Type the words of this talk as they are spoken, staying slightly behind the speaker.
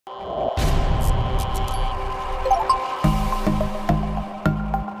Hey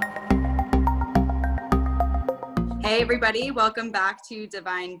everybody, welcome back to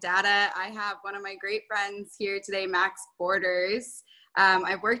Divine Data. I have one of my great friends here today, Max Borders.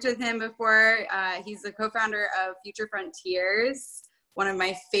 I've worked with him before. He's the co-founder of Future Frontiers, one of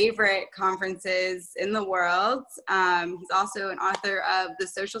my favorite conferences in the world. He's also an author of The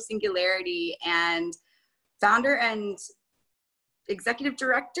Social Singularity and founder and executive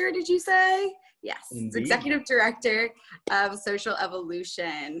director, did you say? Yes, executive director of Social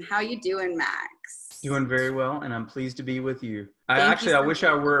Evolution. How you doing, Max? Doing very well, and I'm pleased to be with you. I wish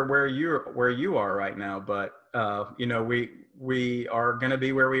I were where you are right now, but we are going to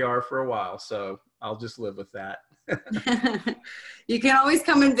be where we are for a while, so I'll just live with that. You can always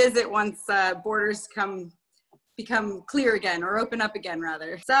come and visit once borders become clear again, or open up again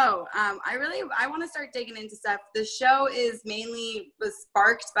rather. So I want to start digging into stuff. The show was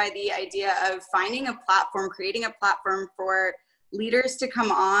sparked by the idea of finding a platform, creating a platform for leaders to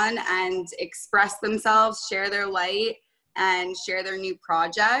come on and express themselves, share their light, and share their new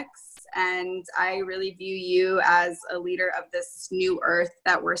projects. And I really view you as a leader of this new earth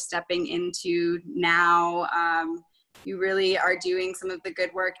that we're stepping into now. You really are doing some of the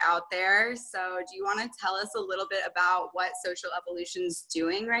good work out there. So do you want to tell us a little bit about what Social Evolution's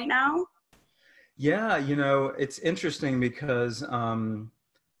doing right now? Yeah, it's interesting because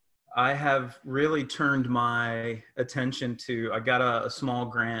I have really turned my attention to, I got a small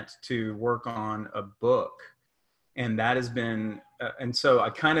grant to work on a book, and that has been, and so I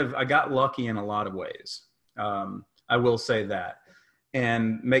got lucky in a lot of ways. I will say that,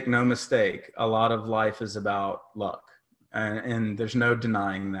 and make no mistake, a lot of life is about luck, and there's no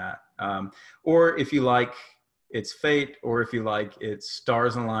denying that. Or if you like, it's fate, or if you like, it's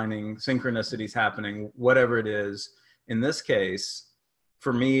stars aligning, synchronicities happening, whatever it is. In this case,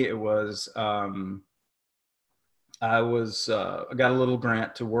 for me, it was, I got a little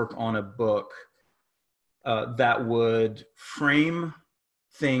grant to work on a book that would frame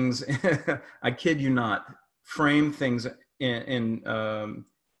things, I kid you not, frame things in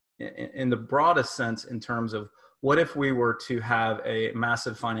the broadest sense in terms of what if we were to have a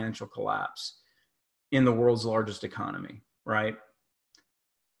massive financial collapse in the world's largest economy, right?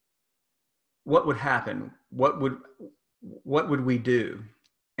 What would happen? What would we do?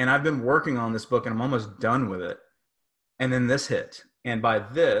 And I've been working on this book and I'm almost done with it. And then this hit. And by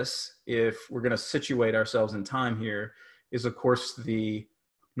this, if we're going to situate ourselves in time here, is of course the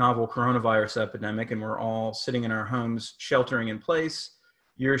novel coronavirus epidemic. And we're all sitting in our homes, sheltering in place.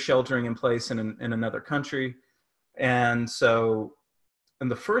 You're sheltering in place in another country. And so in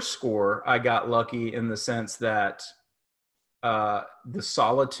the first score, I got lucky in the sense that the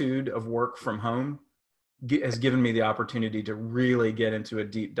solitude of work from home has given me the opportunity to really get into a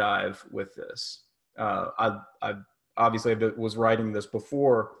deep dive with this. I obviously was writing this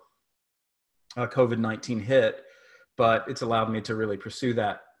before COVID-19 hit, but it's allowed me to really pursue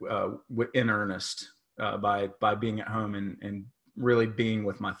that in earnest by being at home and really being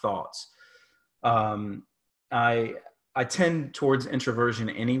with my thoughts. I tend towards introversion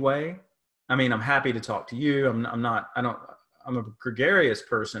anyway. I mean, I'm happy to talk to you. I'm a gregarious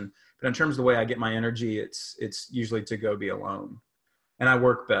person, but in terms of the way I get my energy, it's usually to go be alone, and I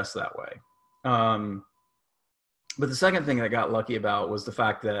work best that way. But the second thing I got lucky about was the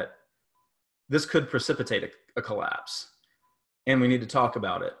fact that this could precipitate a collapse, and we need to talk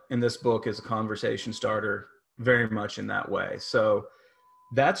about it. And this book is a conversation starter very much in that way. So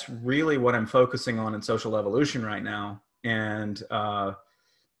that's really what I'm focusing on in Social Evolution right now. And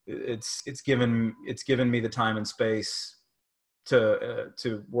it's given me the time and space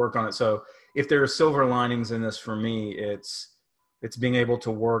to work on it. So if there are silver linings in this for me, it's being able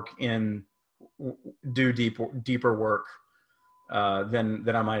to do deeper work than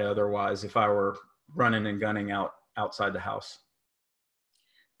I might otherwise if I were running and gunning outside the house.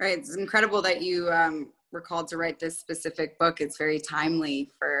 Right. It's incredible that you were called to write this specific book. It's very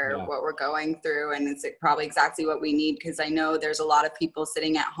timely for what we're going through, and it's probably exactly what we need, because I know there's a lot of people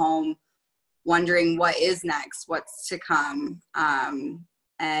sitting at home wondering what is next, what's to come,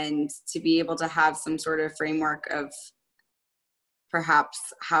 and to be able to have some sort of framework of perhaps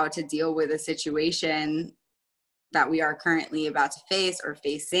how to deal with a situation that we are currently about to face or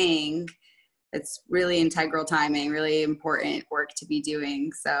facing. It's really integral timing, really important work to be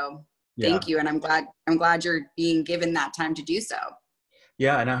doing. So thank you. And I'm glad you're being given that time to do so.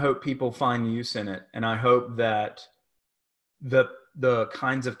 Yeah. And I hope people find use in it. And I hope that the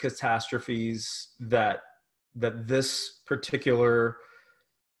kinds of catastrophes that this particular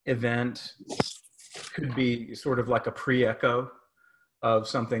event could be sort of like a pre-echo of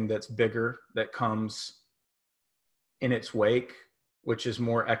something that's bigger that comes in its wake, which is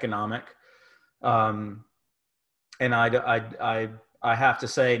more economic. And I have to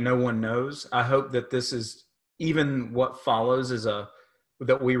say, no one knows. I hope that this is, even what follows is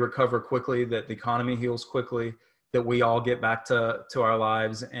that we recover quickly, that the economy heals quickly, that we all get back to our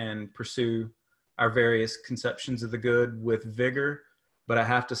lives and pursue our various conceptions of the good with vigor. But I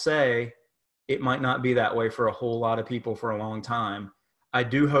have to say, it might not be that way for a whole lot of people for a long time. I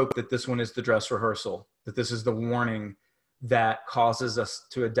do hope that this one is the dress rehearsal, that this is the warning that causes us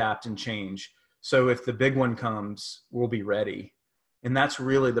to adapt and change. So if the big one comes, we'll be ready. And that's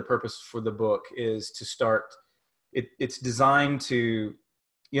really the purpose for the book, is to start. It's designed to,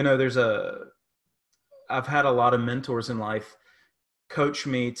 I've had a lot of mentors in life coach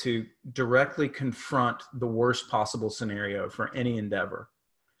me to directly confront the worst possible scenario for any endeavor,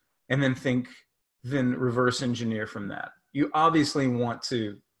 and then reverse engineer from that. You obviously want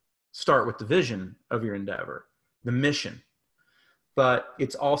to start with the vision of your endeavor, the mission, but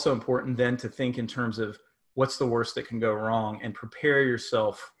it's also important then to think in terms of what's the worst that can go wrong and prepare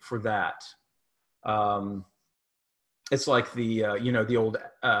yourself for that. It's like the old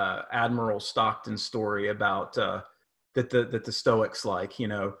Admiral Stockton story about that the Stoics, like,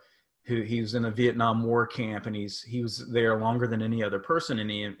 who he was in a Vietnam War camp, and he was there longer than any other person,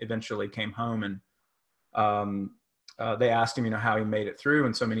 and he eventually came home, and they asked him, how he made it through,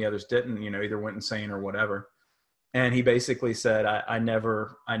 and so many others didn't, either went insane or whatever. And he basically said, I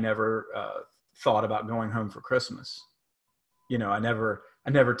never thought about going home for Christmas. I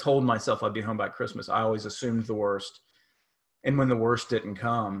never told myself I'd be home by Christmas. I always assumed the worst. And when the worst didn't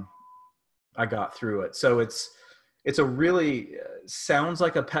come, I got through it. So it's a really sounds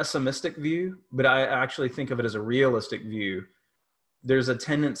like a pessimistic view, but I actually think of it as a realistic view. There's a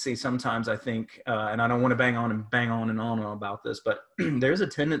tendency sometimes, I think, and I don't want to bang on and on about this, but there's a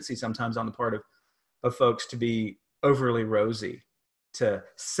tendency sometimes on the part of folks to be overly rosy, to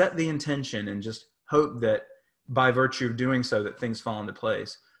set the intention and just hope that by virtue of doing so that things fall into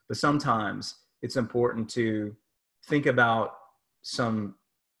place. But sometimes it's important to think about some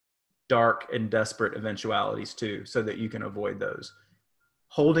dark and desperate eventualities too, so that you can avoid those.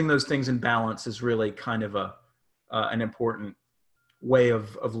 Holding those things in balance is really kind of an important way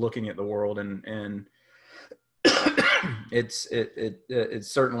of looking at the world, and it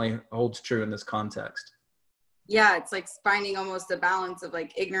certainly holds true in this context. Yeah, it's like finding almost a balance of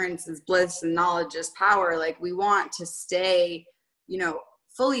like ignorance is bliss and knowledge is power. Like, we want to stay,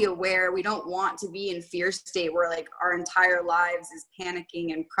 fully aware. We don't want to be in fear state where like our entire lives is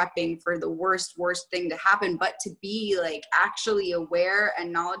panicking and prepping for the worst thing to happen, but to be like actually aware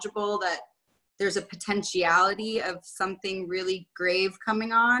and knowledgeable that there's a potentiality of something really grave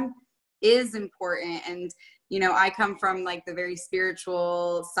coming on is important. And I come from like the very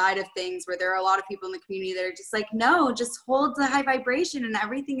spiritual side of things, where there are a lot of people in the community that are just like, no, just hold the high vibration and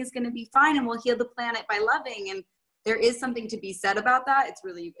everything is going to be fine, and we'll heal the planet by loving. And there is something to be said about that.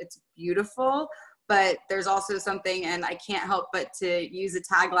 It's beautiful, but there's also something, and I can't help but to use a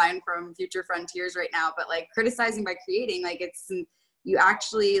tagline from Future Frontiers right now, but like criticizing by creating, like you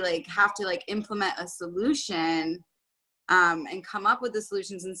actually like have to like implement a solution and come up with the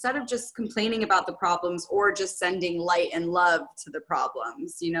solutions instead of just complaining about the problems or just sending light and love to the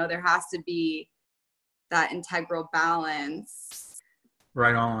problems. There has to be that integral balance.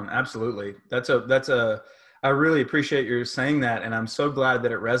 Right on. Absolutely. I really appreciate you saying that, and I'm so glad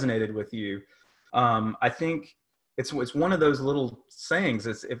that it resonated with you. I think it's one of those little sayings.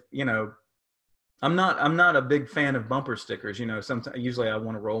 I'm not a big fan of bumper stickers. Sometimes, usually I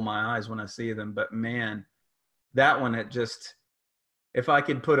want to roll my eyes when I see them, but man, that one, if I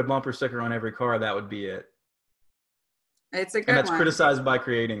could put a bumper sticker on every car, that would be it. It's a good one. And that's criticized by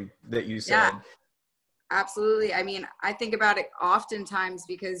creating, that you said. Yeah. Absolutely. I mean, I think about it oftentimes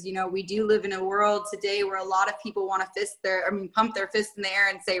because, we do live in a world today where a lot of people want to pump their fist in the air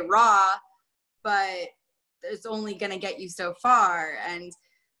and say raw, but it's only going to get you so far. And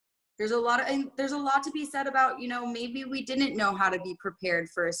there's a lot to be said about, maybe we didn't know how to be prepared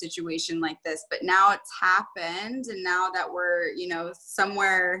for a situation like this, but now it's happened. And now that we're,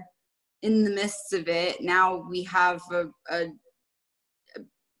 somewhere in the midst of it, now we have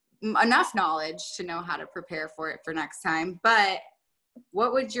enough knowledge to know how to prepare for it for next time. But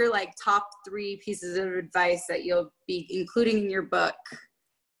what would your like top 3 pieces of advice that you'll be including in your book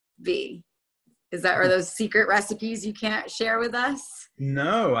be? Are those secret recipes you can't share with us?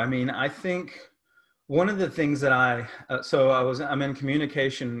 No, I mean, I think one of the things that I'm in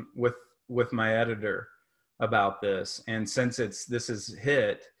communication with my editor about this. And since this is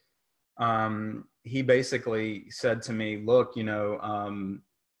hit, he basically said to me, look,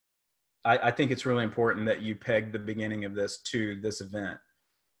 I think it's really important that you peg the beginning of this to this event.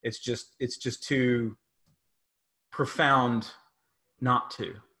 It's just too profound not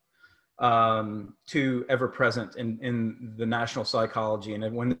to ever present in the national psychology.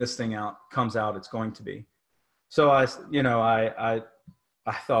 And when this thing comes out, it's going to be. So I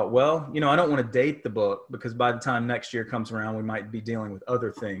thought, well, I don't want to date the book because by the time next year comes around, we might be dealing with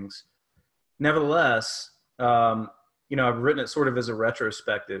other things. Nevertheless, I've written it sort of as a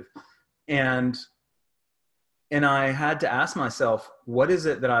retrospective, and I had to ask myself, what is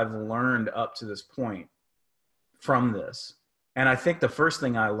it that I've learned up to this point from this? And I think the first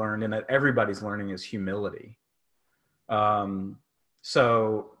thing I learned, and that everybody's learning, is humility.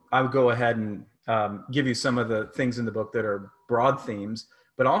 So I would go ahead and give you some of the things in the book that are broad themes,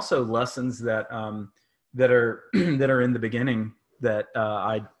 but also lessons that that are in the beginning that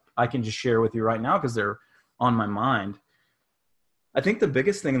I can just share with you right now because they're on my mind. I think the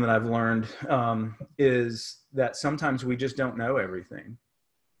biggest thing that I've learned is that sometimes we just don't know everything.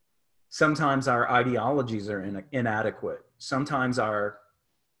 Sometimes our ideologies are inadequate. Sometimes our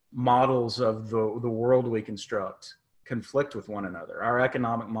models of the world we construct conflict with one another. Our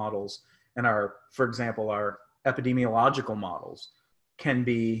economic models and for example, our epidemiological models can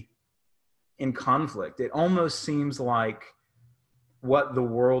be in conflict. It almost seems like what the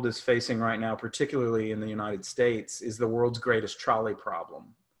world is facing right now, particularly in the United States, is the world's greatest trolley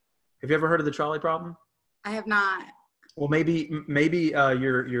problem. Have you ever heard of the trolley problem? I have not. Well, maybe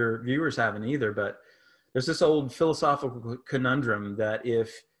your viewers haven't either, but there's this old philosophical conundrum that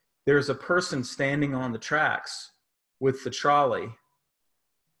if there's a person standing on the tracks with the trolley,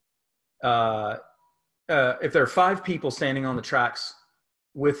 if there are 5 people standing on the tracks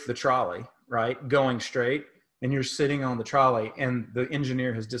with the trolley, right, going straight, and you're sitting on the trolley and the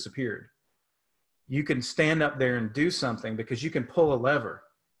engineer has disappeared, you can stand up there and do something because you can pull a lever.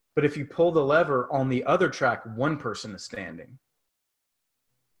 But if you pull the lever on the other track, one person is standing,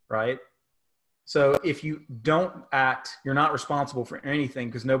 right? So if you don't act, you're not responsible for anything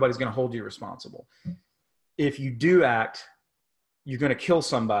because nobody's going to hold you responsible. If you do act, you're going to kill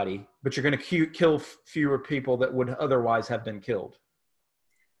somebody, but you're going to kill fewer people that would otherwise have been killed.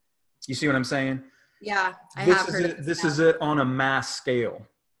 You see what I'm saying? Yeah, I have heard of this is it on a mass scale.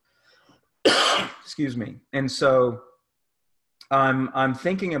 Excuse me. And so I'm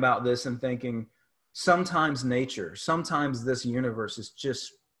thinking about this and thinking sometimes sometimes this universe is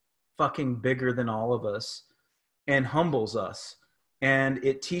just fucking bigger than all of us and humbles us. And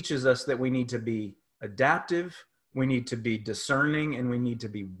it teaches us that we need to be adaptive, we need to be discerning, and we need to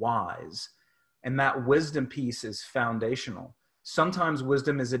be wise. And that wisdom piece is foundational. Sometimes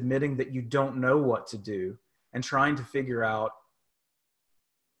wisdom is admitting that you don't know what to do and trying to figure out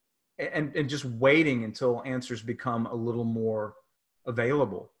and just waiting until answers become a little more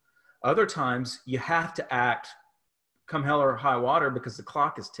available. Other times you have to act come hell or high water because the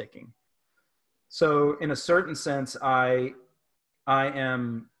clock is ticking. So in a certain sense, I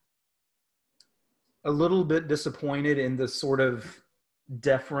am a little bit disappointed in the sort of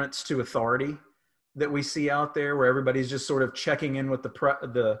deference to authority that we see out there, where everybody's just sort of checking in with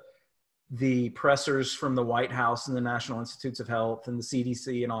the pressers from the White House and the National Institutes of Health and the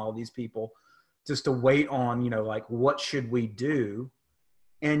CDC and all of these people, just to wait on, like, what should we do?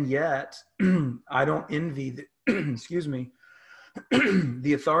 And yet I don't envy excuse me,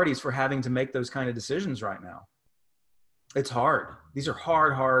 the authorities for having to make those kind of decisions right now. It's hard. These are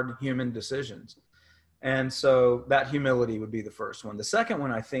hard human decisions. And so that humility would be the first one. The second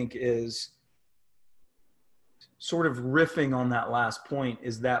one, I think, is sort of riffing on that last point,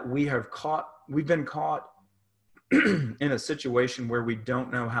 is that we've been caught in a situation where we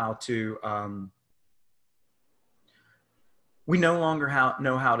don't know how to, we no longer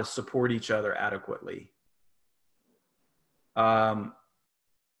know how to support each other adequately.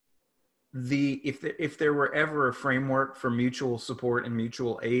 If there were ever a framework for mutual support and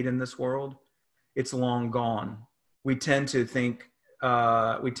mutual aid in this world, it's long gone. We tend to think, we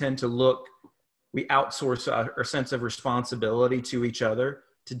outsource our sense of responsibility to each other,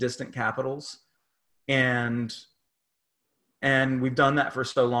 to distant capitals. And we've done that for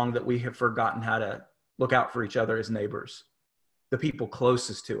so long that we have forgotten how to look out for each other as neighbors, the people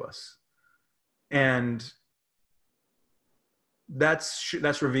closest to us. And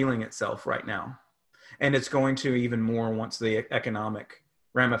that's revealing itself right now. And it's going to even more once the economic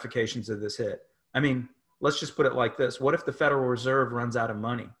ramifications of this hit. I mean, let's just put it like this. What if the Federal Reserve runs out of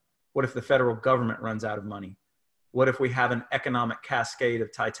money? What if the federal government runs out of money? What if we have an economic cascade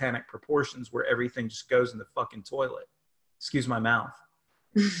of titanic proportions where everything just goes in the fucking toilet? Excuse my mouth.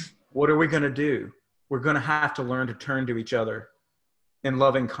 what are we going to do? We're going to have to learn to turn to each other in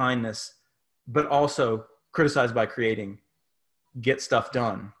loving kindness, but also criticize by creating, get stuff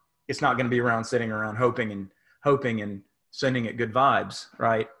done. It's not going to be around sitting around hoping and sending it good vibes,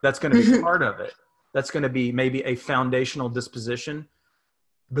 right? That's going to be part of it. That's going to be maybe a foundational disposition,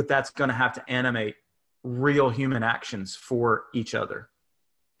 but that's going to have to animate real human actions for each other.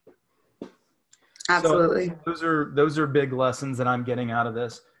 Absolutely. So those are big lessons that I'm getting out of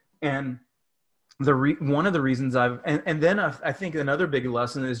this. And one of the reasons and then I think another big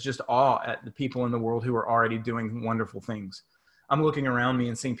lesson is just awe at the people in the world who are already doing wonderful things. I'm looking around me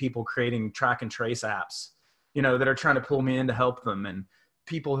and seeing people creating track and trace apps, that are trying to pull me in to help them, and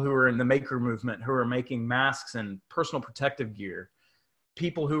people who are in the maker movement who are making masks and personal protective gear,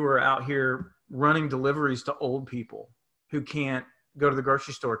 people who are out here running deliveries to old people who can't go to the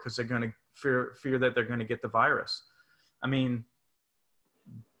grocery store because they're going to fear that they're going to get the virus. I mean,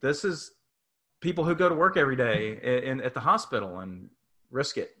 this is people who go to work every day at the hospital and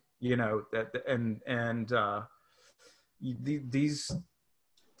risk it,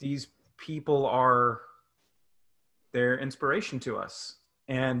 these people they're inspiration to us,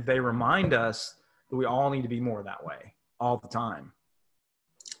 and they remind us that we all need to be more that way all the time.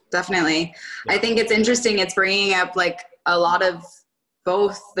 Definitely. Yeah. I think it's interesting. It's bringing up like a lot of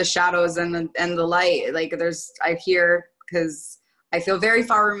both the shadows and the light. Like I hear, because I feel very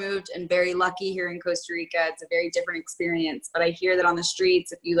far removed and very lucky here in Costa Rica. It's a very different experience, but I hear that on the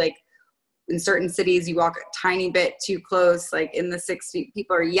streets, if you in certain cities, you walk a tiny bit too close, like in the 6 feet,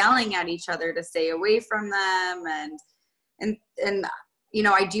 people are yelling at each other to stay away from them. And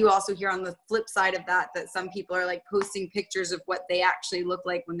I do also hear on the flip side of that some people are like posting pictures of what they actually look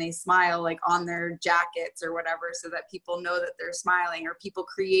like when they smile, like on their jackets or whatever, so that people know that they're smiling, or people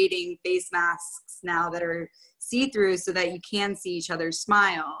creating face masks now that are see-through so that you can see each other's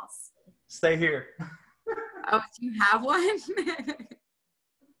smiles. Stay here. Oh, do you have one?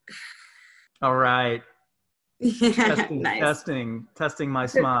 All right. Yeah, nice. Testing my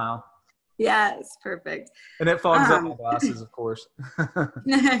smile. Yes, perfect. And it fogs up my glasses, of course.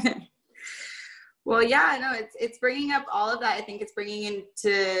 Well, yeah, no, it's bringing up all of that. I think it's bringing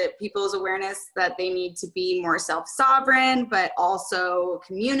into people's awareness that they need to be more self-sovereign, but also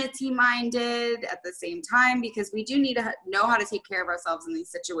community-minded at the same time, because we do need to know how to take care of ourselves in these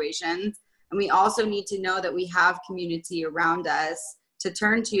situations. And we also need to know that we have community around us to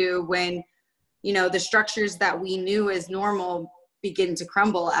turn to when, the structures that we knew as normal begin to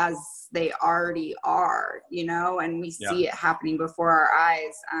crumble, as they already are, and we see it happening before our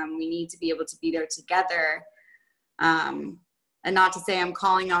eyes. We need to be able to be there together. And not to say I'm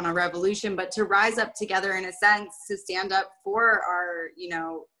calling on a revolution, but to rise up together in a sense, to stand up for our,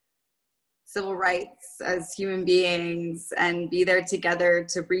 civil rights as human beings, and be there together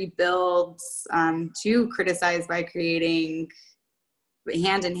to rebuild, to criticize by creating,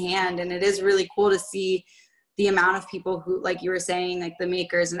 hand in hand. And it is really cool to see the amount of people who, like you were saying, like the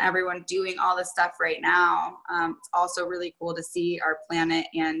makers and everyone doing all this stuff right now. It's also really cool to see our planet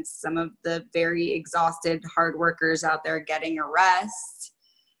and some of the very exhausted hard workers out there getting a rest.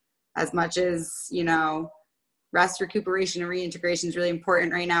 As much as, rest, recuperation, and reintegration is really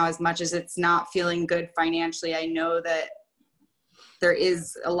important right now, as much as it's not feeling good financially. I know that there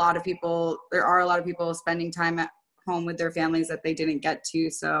are a lot of people spending time at home with their families that they didn't get to.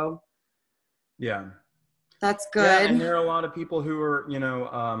 So yeah. That's good. Yeah, and there are a lot of people who are,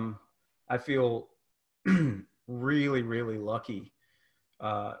 I feel really, really lucky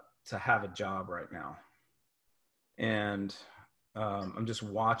to have a job right now. And I'm just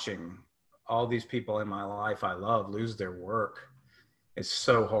watching all these people in my life I love lose their work. It's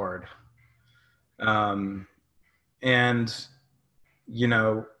so hard. We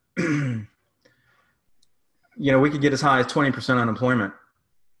could get as high as 20% unemployment.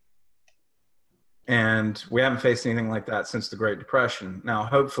 And we haven't faced anything like that since the Great Depression. Now,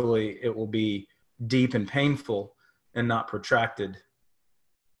 hopefully it will be deep and painful and not protracted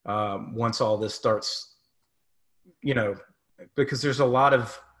once all this starts, because there's a lot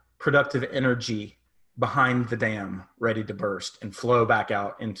of productive energy behind the dam ready to burst and flow back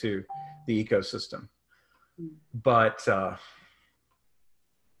out into the ecosystem. But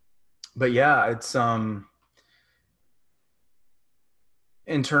yeah, it's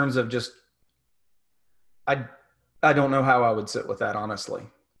in terms of just, I don't know how I would sit with that, honestly.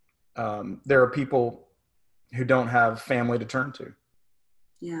 There are people who don't have family to turn to.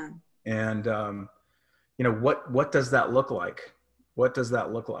 Yeah. And, what does that look like? What does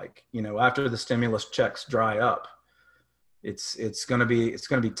that look like? After the stimulus checks dry up, it's going to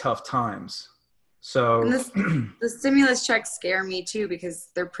be tough times. And So the stimulus checks scare me too, because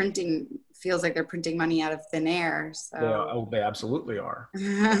feels like they're printing money out of thin air. So they absolutely are.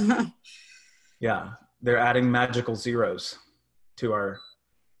 Yeah, they're adding magical zeros to our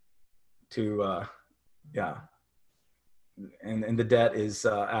yeah, and the debt is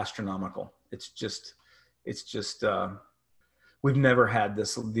astronomical. It's just we've never had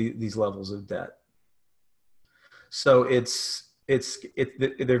these levels of debt. So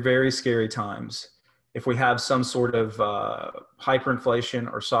they're very scary times. If we have some sort of hyperinflation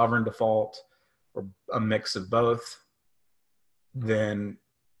or sovereign default or a mix of both, then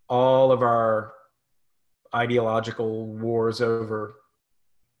all of our ideological wars over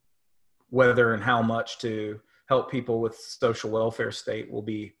whether and how much to help people with social welfare state will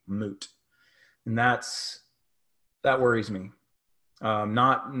be moot. And that worries me.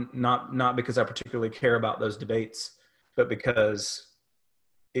 Not because I particularly care about those debates, but because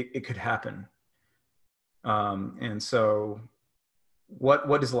it could happen. And so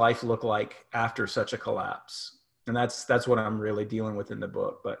what does life look like after such a collapse? And that's what I'm really dealing with in the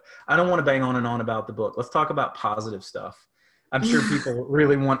book. But I don't want to bang on and on about the book. Let's talk about positive stuff. I'm sure people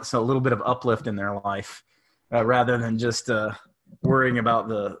really want a little bit of uplift in their life, rather than just worrying about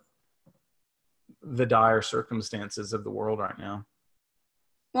the dire circumstances of the world right now.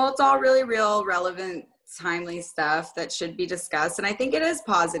 Well, it's all really real, relevant, timely stuff that should be discussed. And I think it is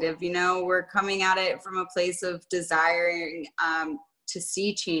positive. We're coming at it from a place of desiring to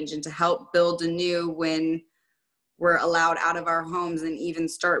see change and to help build anew when we're allowed out of our homes, and even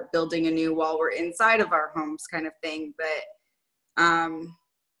start building anew while we're inside of our homes, kind of thing. But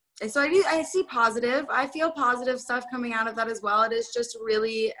so I see positive. I feel positive stuff coming out of that as well. It is just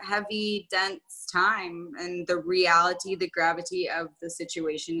really heavy, dense time, and the reality, the gravity of the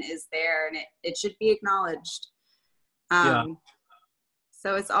situation is there, and it should be acknowledged. Yeah.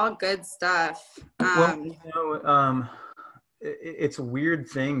 So it's all good stuff. It's a weird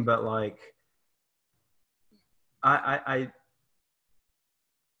thing, but like, I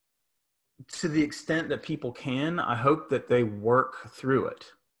to the extent that people can, I hope that they work through it.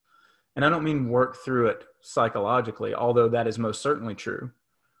 And I don't mean work through it psychologically, although that is most certainly true.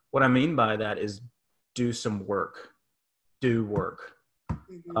 What I mean by that is do some work, do work.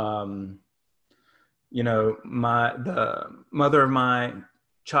 Mm-hmm. The mother of my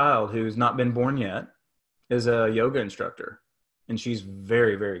child, who's not been born yet, is a yoga instructor, and she's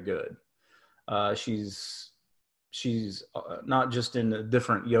very, very good. She's not just in the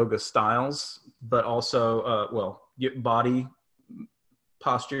different yoga styles, but also, body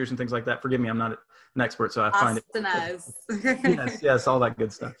postures and things like that. Forgive me, I'm not an expert, so I find it. Yes, all that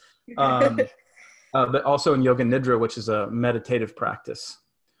good stuff. But also in Yoga Nidra, which is a meditative practice.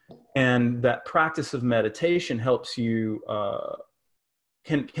 And that practice of meditation helps you,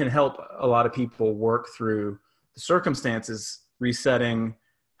 can help a lot of people work through the circumstances, resetting,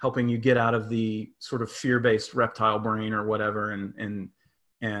 helping you get out of the sort of fear-based reptile brain or whatever, and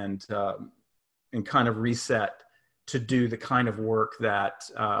kind of reset to do the kind of work that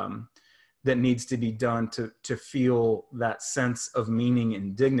needs to be done to feel that sense of meaning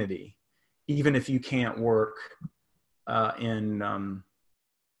and dignity, even if you can't work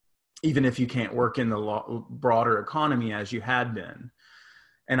even if you can't work in the broader economy as you had been.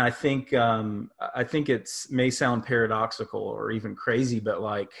 And I think it's may sound paradoxical or even crazy, but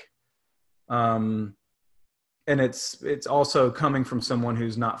like, and it's also coming from someone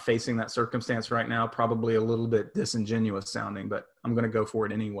who's not facing that circumstance right now, probably a little bit disingenuous sounding, but I'm going to go for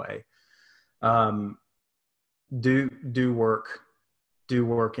it anyway. Do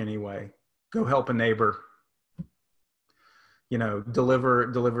work anyway. Go help a neighbor.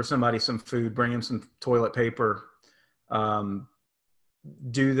 Deliver somebody some food, bring him some toilet paper.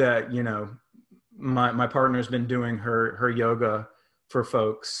 Do that. My partner's been doing her yoga for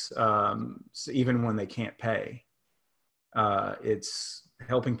folks, so even when they can't pay. It's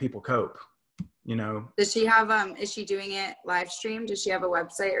helping people cope. Does she have is she doing it live stream? Does she have a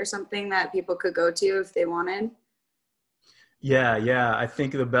website or something that people could go to if they wanted? Yeah. I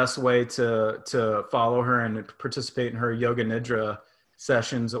think the best way to follow her and participate in her Yoga Nidra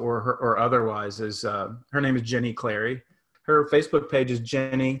sessions or otherwise is her name is Jenny Clary. Her Facebook page is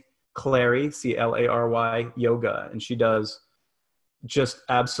Jenny Clary, Clary Yoga, and she does just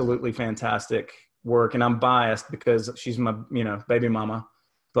absolutely fantastic work. And I'm biased because she's my baby mama,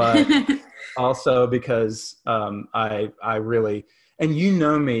 but also because I really, and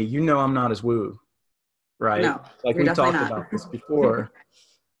me, I'm not as woo. Right. No, like we talked about this before,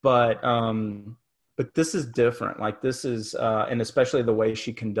 but this is different. Like this is, and especially the way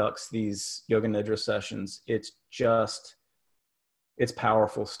she conducts these Yoga Nidra sessions, it's it's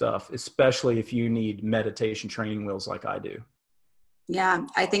powerful stuff, especially if you need meditation training wheels like I do. Yeah,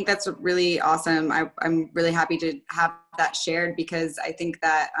 I think that's really awesome. I'm really happy to have that shared, because I think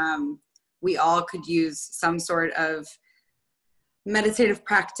that we all could use some sort of meditative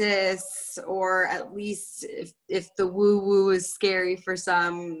practice, or at least if the woo-woo is scary for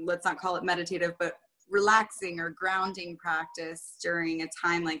some, let's not call it meditative, but relaxing or grounding practice during a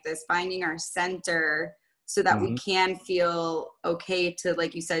time like this, finding our center so that we can feel okay to,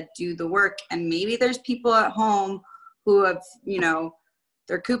 like you said, do the work. And maybe there's people at home who have,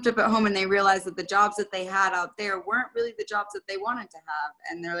 they're cooped up at home and they realize that the jobs that they had out there weren't really the jobs that they wanted to have.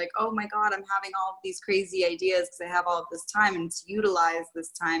 And they're like, oh my God, I'm having all of these crazy ideas because I have all of this time, and to utilize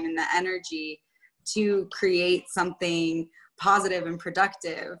this time and the energy to create something positive and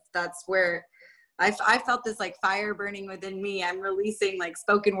productive. That's where I felt this like fire burning within me. I'm releasing like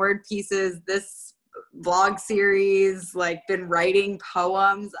spoken word pieces, this vlog series, like been writing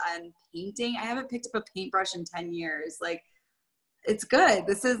poems and painting. I haven't picked up a paintbrush in 10 years. Like, it's good.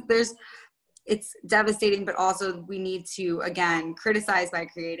 It's devastating, but also we need to, again, criticize by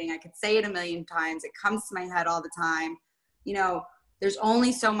creating. I could say it a million times. It comes to my head all the time. There's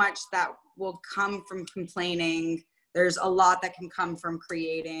only so much that will come from complaining. There's a lot that can come from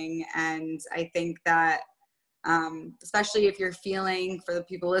creating. And I think that, especially if you're feeling, for the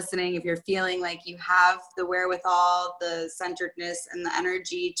people listening, if you're feeling like you have the wherewithal, the centeredness, and the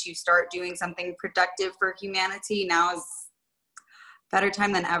energy to start doing something productive for humanity, now is better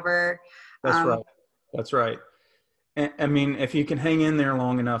time than ever. That's right. That's right. I mean, if you can hang in there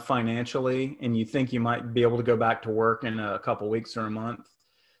long enough financially and you think you might be able to go back to work in a couple of weeks or a month,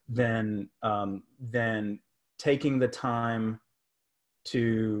 then taking the time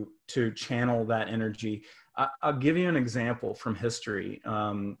to channel that energy. I'll give you an example from history.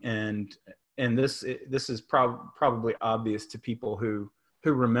 And this is probably obvious to people who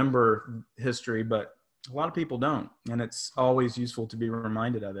remember history, but a lot of people don't, and it's always useful to be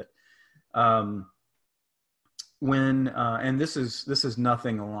reminded of it. And this is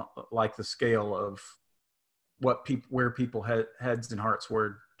nothing like the scale of where people heads and hearts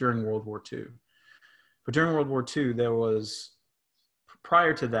were during World War II. But during World War II,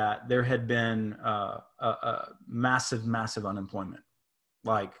 prior to that, there had been a massive unemployment,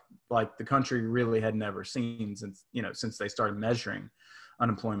 like the country really had never seen since they started measuring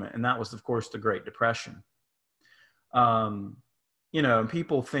unemployment. And that was, of course, the Great Depression.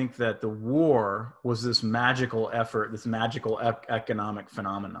 People think that the war was this magical effort, this magical economic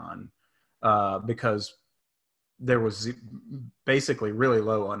phenomenon, because there was basically really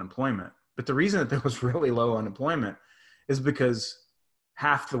low unemployment. But the reason that there was really low unemployment is because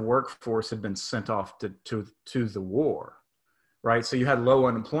half the workforce had been sent off to the war, right? So you had low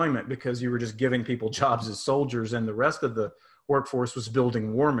unemployment because you were just giving people jobs as soldiers, and the rest of the workforce was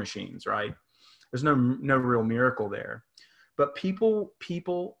building war machines, right? There's no real miracle there. But people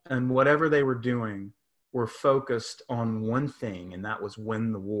and whatever they were doing were focused on one thing, and that was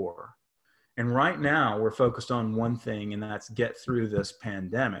win the war. And right now we're focused on one thing, and that's get through this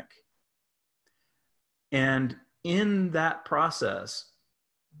pandemic. And in that process,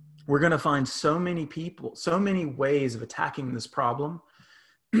 we're going to find so many people, so many ways of attacking this problem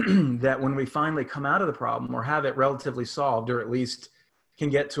that when we finally come out of the problem or have it relatively solved, or at least can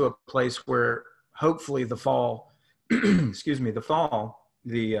get to a place where hopefully the fall, the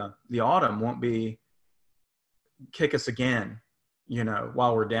autumn won't kick us again,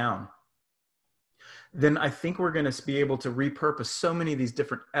 while we're down, then I think we're going to be able to repurpose so many of these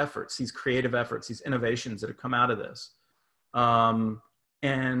different efforts, these creative efforts, these innovations that have come out of this,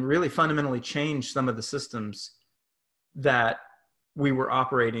 and really fundamentally change some of the systems that we were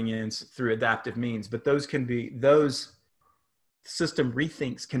operating in through adaptive means. But those system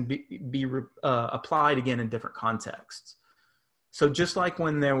rethinks can be applied again in different contexts. So just like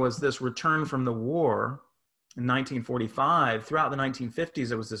when there was this return from the war in 1945, throughout the 1950s,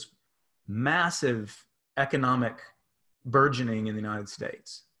 there was this massive economic burgeoning in the United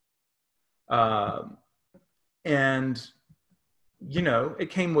States. And, it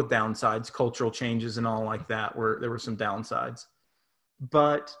came with downsides, cultural changes and all like that, where there were some downsides.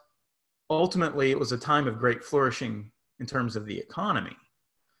 But ultimately, it was a time of great flourishing in terms of the economy.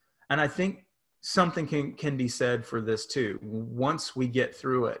 And I think something can be said for this too. Once we get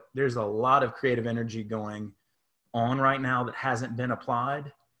through it, there's a lot of creative energy going on right now that hasn't been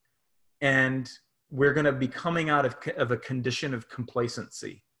applied. And we're going to be coming out of a condition of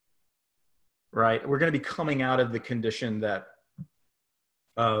complacency, right? We're going to be coming out of the condition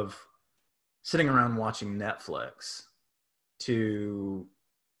of sitting around watching Netflix to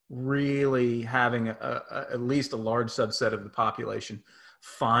really having at least a large subset of the population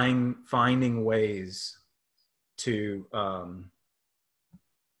finding ways to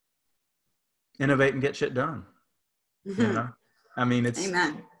innovate and get shit done. You know, I mean,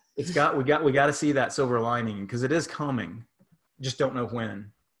 Amen. we got to see that silver lining, because it is coming. Just don't know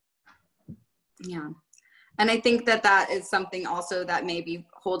when. Yeah. And I think that that is something also that may be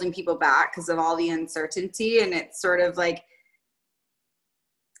holding people back because of all the uncertainty. And it's sort of like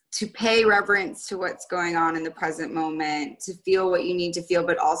to pay reverence to what's going on in the present moment, to feel what you need to feel,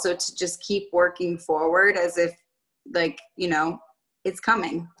 but also to just keep working forward as if, like, you know, it's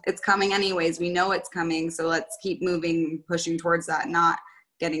coming. It's coming anyways. We know it's coming. So let's keep moving, pushing towards that, not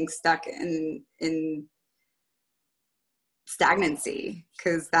getting stuck in stagnancy,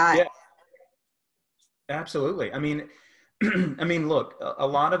 because that. Yeah, absolutely. I mean, look, a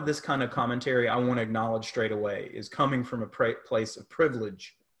lot of this kind of commentary I want to acknowledge straight away is coming from a place of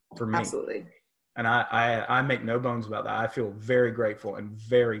privilege for me. Absolutely. And I make no bones about that. I feel very grateful and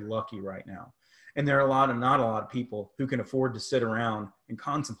very lucky right now. And there are not a lot of people who can afford to sit around and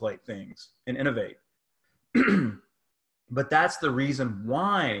contemplate things and innovate. But that's the reason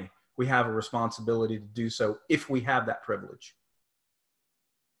why we have a responsibility to do so if we have that privilege,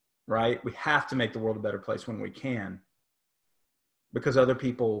 right? We have to make the world a better place when we can, because other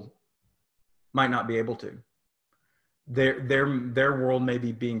people might not be able to. Their world may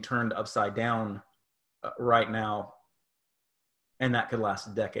be being turned upside down right now, and that could last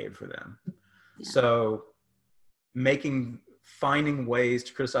a decade for them. Yeah. So finding ways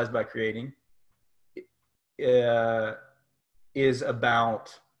to criticize by creating is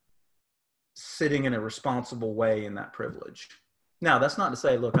about sitting in a responsible way in that privilege. Now, that's not to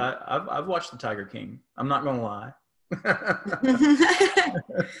say, look, I've watched The Tiger King. I'm not going to lie.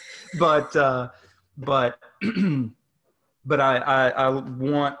 But I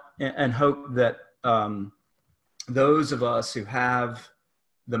want and hope that those of us who have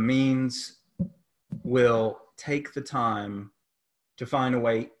the means will take the time to find a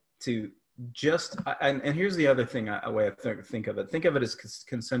way to just, and here's the other thing, a way I think of it. Think of it as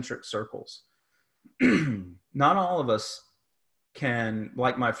concentric circles. Not all of us can,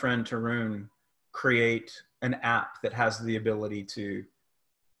 like my friend Tarun, create an app that has the ability to,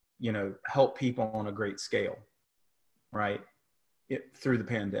 you know, help people on a great scale, right? Through the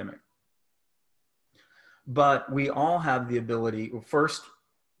pandemic. But we all have the ability, first,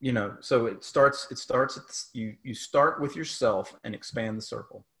 you know, so it starts you start with yourself and expand the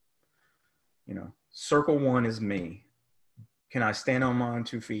circle. You know, circle one is me. Can I stand on my own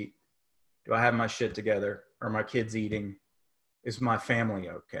 2 feet? Do I have my shit together? Are my kids eating? Is my family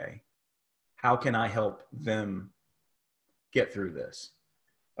okay? How can I help them get through this?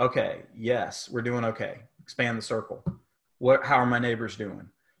 Okay, yes, we're doing okay. Expand the circle. How are my neighbors doing?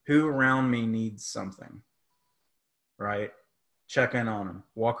 Who around me needs something, right? Check in on them.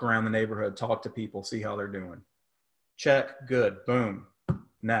 Walk around the neighborhood, talk to people, see how they're doing. Check, good, boom.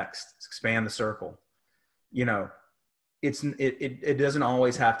 Next, expand the circle. You know, it doesn't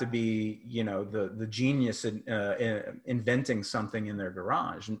always have to be, you know, the genius in inventing something in their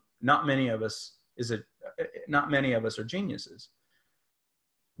garage. Not many of us are geniuses.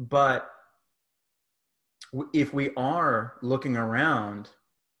 But if we are looking around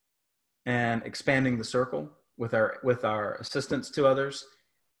and expanding the circle with our assistance to others,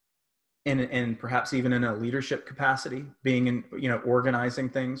 and perhaps even in a leadership capacity, being in, you know, organizing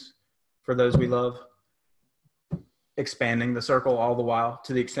things for those we love, expanding the circle all the while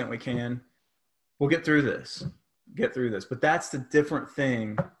to the extent we can, we'll get through this. But that's the different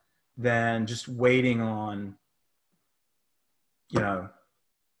thing than just waiting on, you know,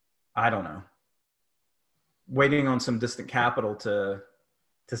 I don't know, waiting on some distant capital to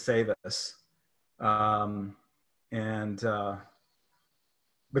save us.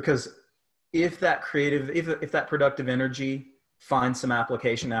 Because if that if that productive energy finds some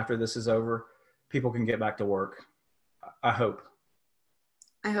application after this is over, people can get back to work. I hope.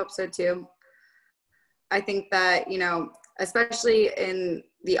 I hope so too. I think that, you know, especially in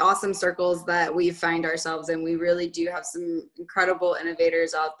the awesome circles that we find ourselves in, we really do have some incredible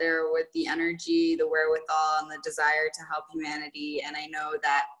innovators out there with the energy, the wherewithal, and the desire to help humanity. And I know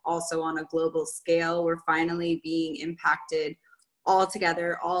that also on a global scale, we're finally being impacted all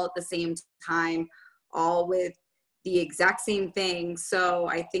together, all at the same time, all with the exact same thing. So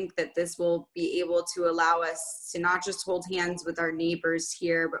I think that this will be able to allow us to not just hold hands with our neighbors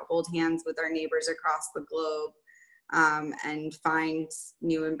here, but hold hands with our neighbors across the globe, and find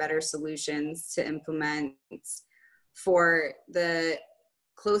new and better solutions to implement for the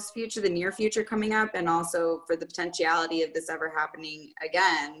close future, the near future coming up, and also for the potentiality of this ever happening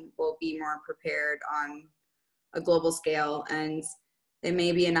again, we'll be more prepared on a global scale. And it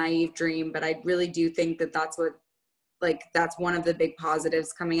may be a naive dream, but I really do think that that's what, like, that's one of the big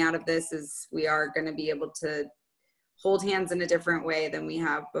positives coming out of this, is we are going to be able to hold hands in a different way than we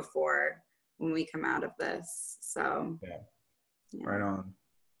have before when we come out of this. So yeah. Right on.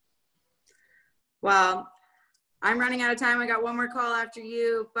 Well, I'm running out of time. I got one more call after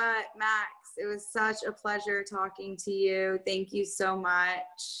you, but Max, it was such a pleasure talking to you. Thank you so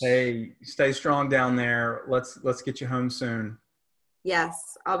much. Hey, stay strong down there. Let's get you home soon.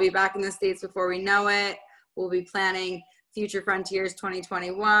 Yes, I'll be back in the States before we know it. We'll be planning Future Frontiers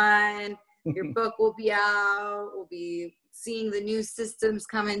 2021. Your book will be out. We'll be seeing the new systems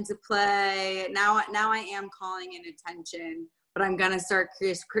come into play. Now I am calling in attention, but I'm going to start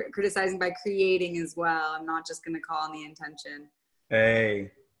criticizing by creating as well. I'm not just going to call on the intention.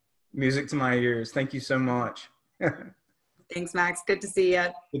 Hey, music to my ears. Thank you so much. Thanks, Max. Good to see you.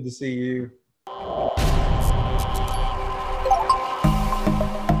 Good to see you.